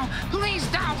 no. Please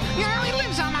don't. You know, he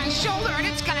lives on my shoulder, and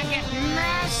it's going to get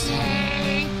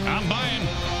messy. I'm buying.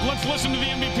 Let's listen to the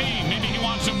MVP. Maybe he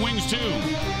wants some wings, too.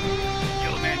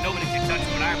 Yo, man, nobody can touch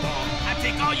you with our ball. I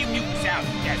take all you mutants out.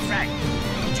 That's right.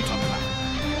 What you talking about?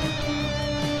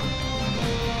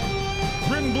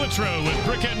 Grim Blitzrow with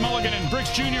Brickhead Mulligan and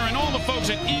Bricks Jr. and all the folks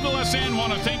at Evil SN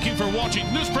want to thank you for watching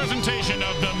this presentation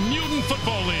of the Mutant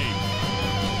Football League.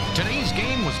 Today's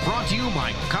game was brought to you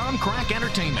by Concrack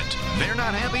Entertainment. They're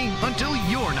not happy until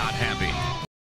you're not happy.